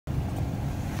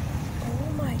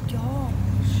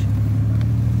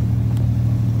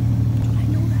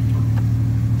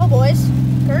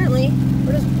day.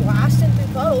 We're just blasting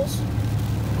through puddles.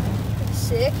 Pretty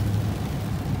sick.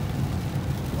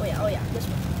 Oh yeah, this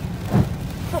one.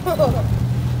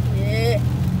 Yeah.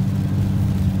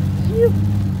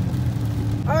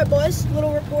 Alright boys,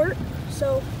 little report.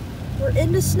 So we're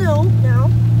into snow now,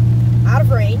 out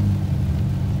of rain.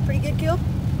 Pretty good, Gil?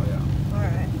 Oh yeah.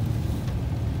 Alright.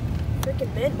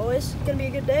 Freaking mint, boys. It's gonna be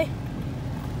a good day.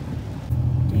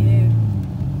 Dude.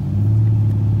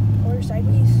 Quarter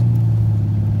sideways.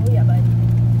 Oh yeah, bud.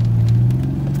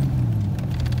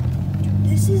 Dude,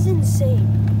 this is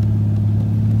insane.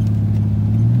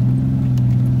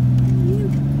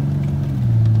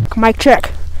 Mic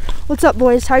check. What's up,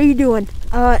 boys? How are you doing?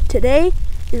 Today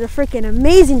is a freaking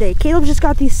amazing day. Caleb just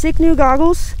got these sick new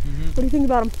goggles. What do you think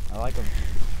about them? I like them.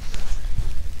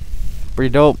 Pretty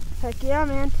dope. Heck yeah,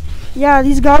 man. Yeah,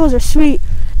 these goggles are sweet.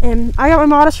 And I got my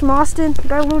Modest from Austin.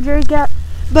 Got a little Jerry Cat.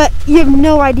 But you have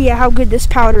no idea how good this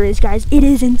powder is, guys. It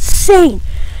is insane.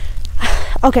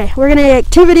 Okay, we're gonna make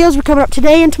 2 videos. We're coming up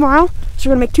today and tomorrow. So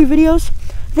we're gonna make 2 videos.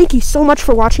 Thank you so much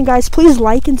for watching, guys. Please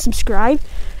like and subscribe.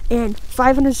 And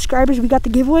 500 subscribers, we got the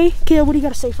giveaway. Caleb, what do you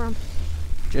got to say for him?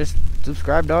 Just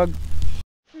subscribe, dog.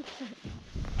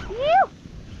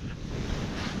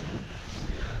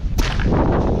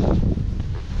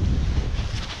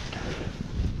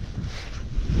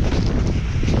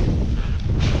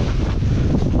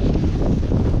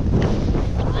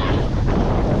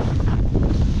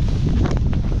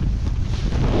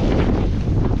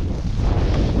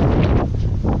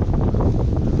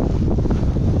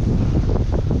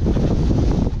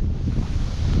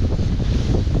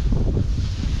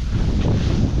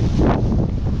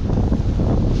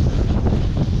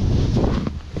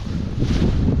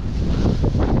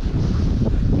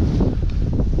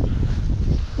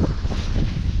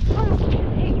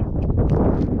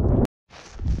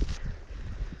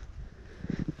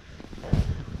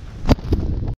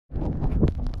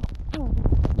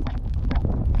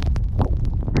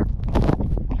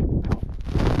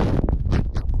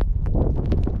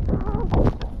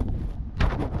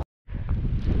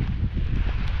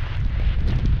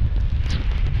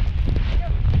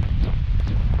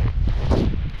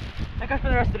 For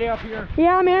the rest of the day up here.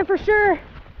 Yeah, man, for sure.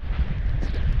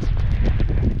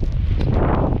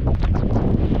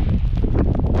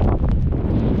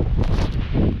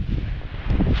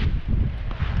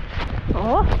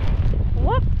 Oh,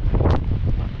 what?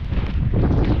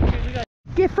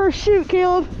 Get first shoot,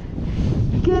 Caleb.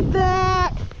 Get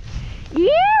that. You.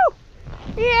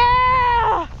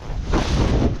 Yeah.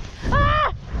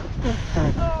 Ah.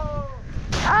 Oh.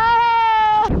 Ah.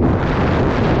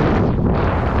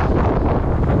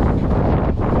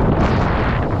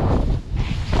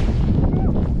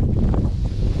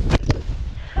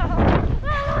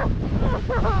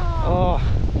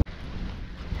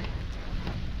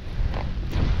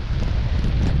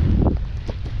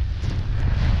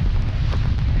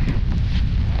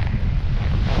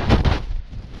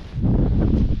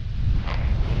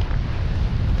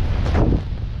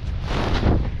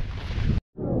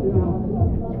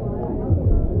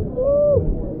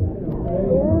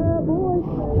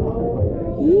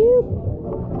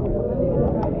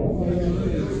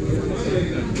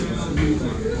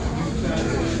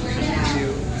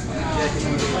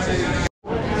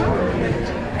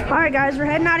 Alright guys, we're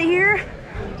heading out of here.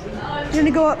 We're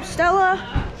gonna go up Stella,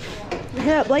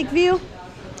 hit up Lakeview,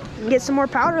 and get some more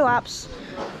powder laps.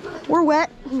 We're wet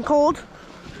and cold,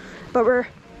 but we're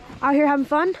out here having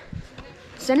fun,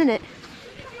 sending it.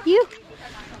 You.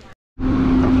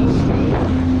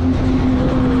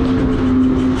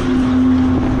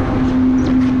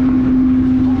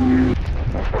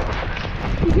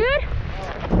 You good?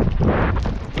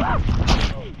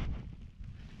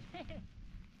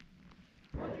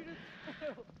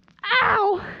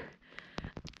 Ow!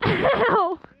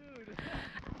 Ow!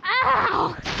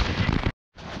 Ow!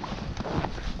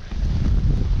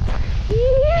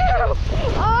 Ew!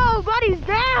 Oh, buddy's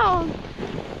down!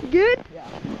 Good? Yeah.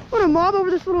 I'm gonna mob over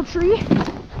this little tree.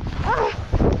 Ah.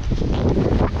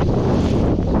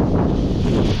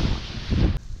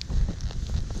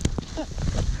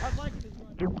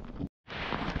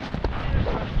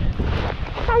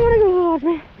 I wanna go vlog,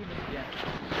 man.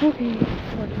 Okay.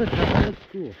 That looks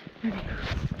cool.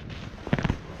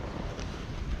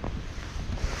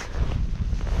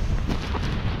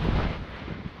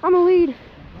 I'm a lead.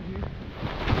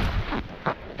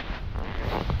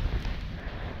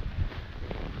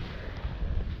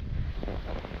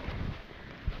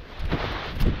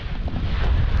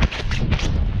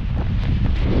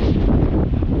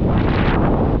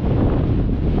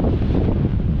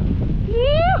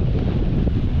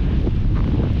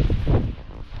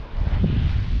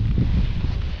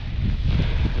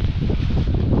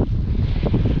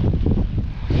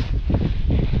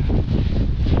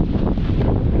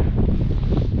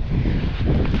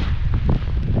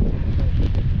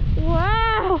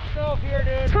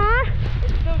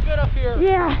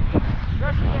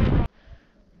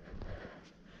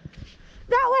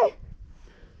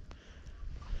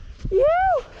 You!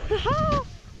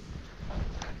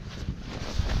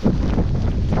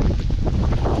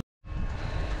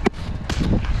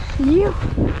 You!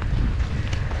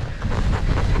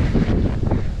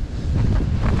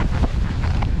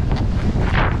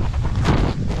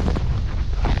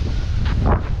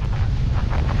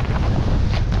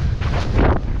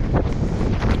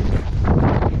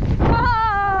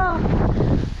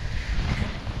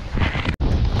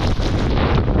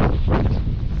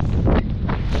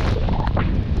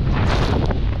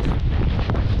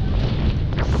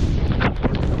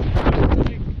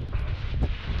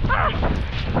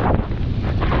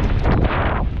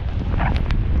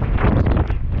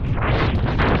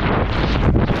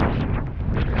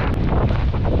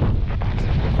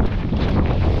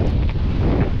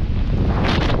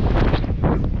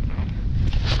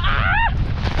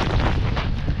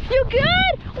 You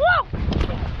good? Whoa!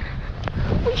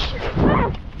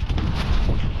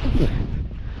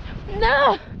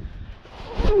 No!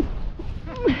 Oh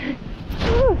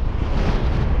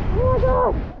my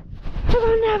God! I got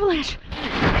an avalanche!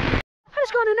 I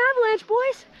just got an avalanche,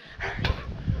 boys!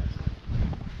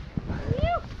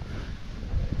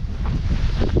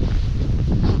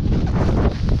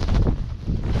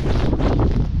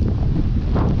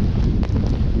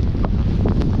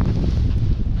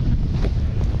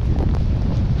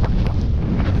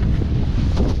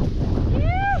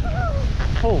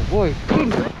 Oh boy.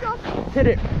 Hit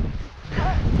it.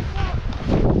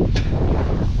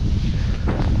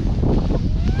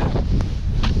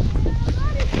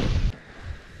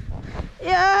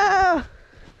 Yeah!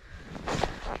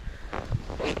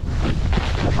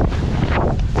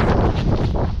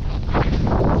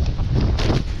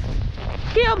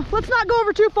 Kim, let's not go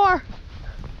over too far.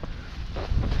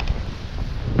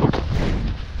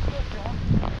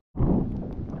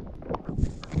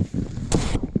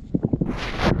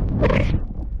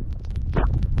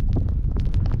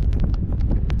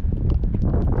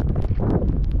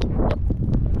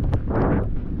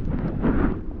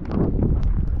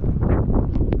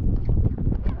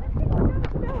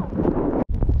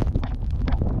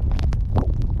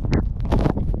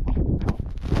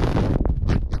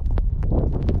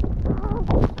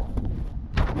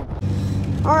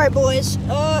 Alright boys,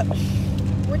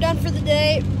 we're done for the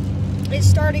day. It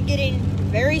started getting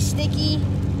very sticky.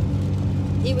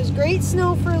 It was great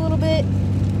snow for a little bit,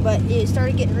 but it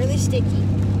started getting really sticky.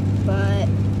 But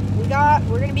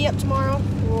we're gonna be up tomorrow.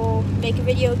 We'll make a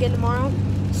video again tomorrow,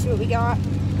 see what we got.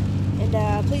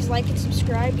 And please like and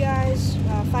subscribe, guys.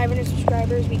 500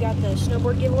 subscribers, we got the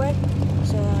snowboard giveaway.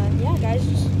 So yeah guys,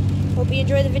 just hope you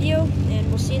enjoy the video, and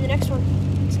we'll see you in the next one.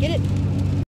 Let's get it.